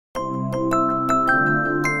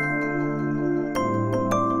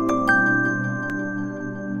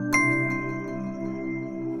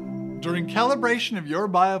calibration of your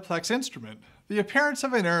Bio-Plex instrument, the appearance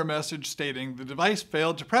of an error message stating the device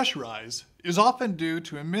failed to pressurize is often due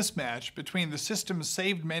to a mismatch between the system's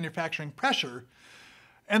saved manufacturing pressure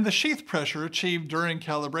and the sheath pressure achieved during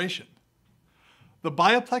calibration. The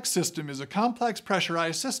Bio-Plex system is a complex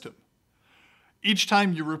pressurized system. Each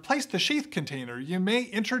time you replace the sheath container, you may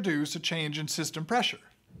introduce a change in system pressure.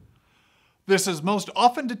 This is most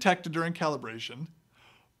often detected during calibration,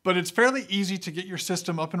 but it's fairly easy to get your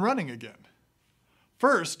system up and running again.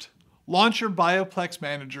 First, launch your Bio-Plex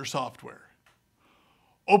Manager software.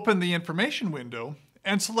 Open the information window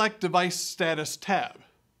and select Device Status tab.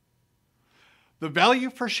 The value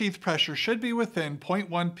for sheath pressure should be within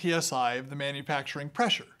 0.1 psi of the manufacturing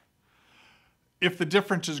pressure. If the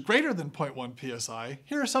difference is greater than 0.1 psi,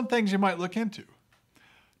 here are some things you might look into.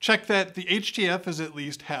 Check that the HTF is at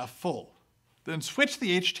least half full. Then switch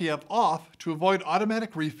the HTF off to avoid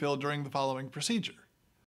automatic refill during the following procedure.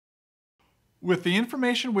 With the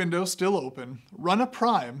information window still open, run a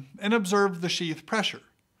prime and observe the sheath pressure.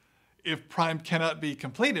 If prime cannot be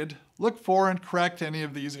completed, look for and correct any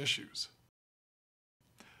of these issues.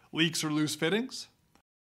 Leaks or loose fittings,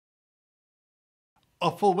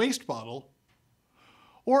 a full waste bottle,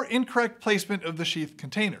 or incorrect placement of the sheath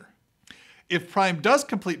container. If prime does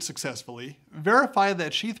complete successfully, verify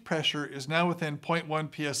that sheath pressure is now within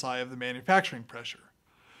 0.1 psi of the manufacturing pressure.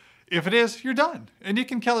 If it is, you're done, and you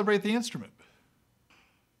can calibrate the instrument.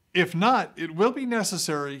 If not, it will be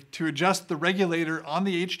necessary to adjust the regulator on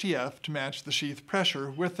the HTF to match the sheath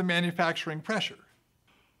pressure with the manufacturing pressure.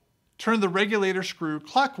 Turn the regulator screw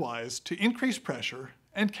clockwise to increase pressure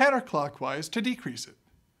and counterclockwise to decrease it.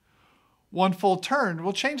 One full turn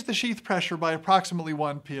will change the sheath pressure by approximately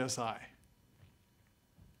 1 psi.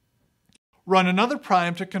 Run another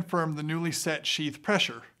prime to confirm the newly set sheath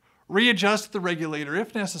pressure. Readjust the regulator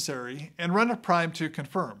if necessary, and run a prime to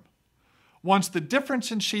confirm. Once the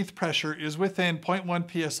difference in sheath pressure is within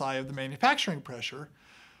 0.1 psi of the manufacturing pressure,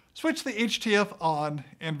 switch the HTF on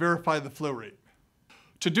and verify the flow rate.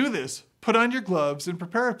 To do this, put on your gloves and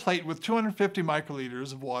prepare a plate with 250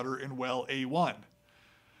 microliters of water in well A1.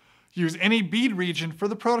 Use any bead region for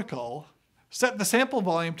the protocol, set the sample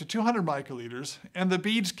volume to 200 microliters, and the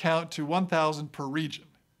beads count to 1,000 per region.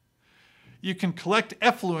 You can collect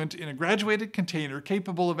effluent in a graduated container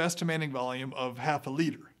capable of estimating volume of half a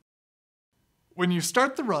liter. When you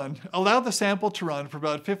start the run, allow the sample to run for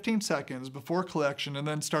about 15 seconds before collection and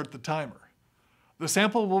then start the timer. The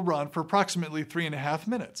sample will run for approximately 3.5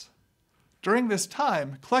 minutes. During this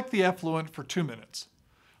time, collect the effluent for 2 minutes.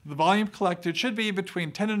 The volume collected should be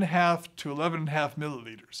between 10.5 to 11.5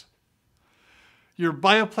 milliliters. Your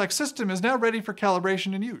Bio-Plex system is now ready for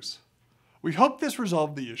calibration and use. We hope this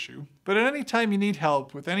resolved the issue, but at any time you need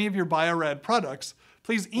help with any of your Bio-Rad products,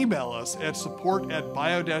 please email us at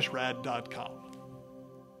support@bio-rad.com.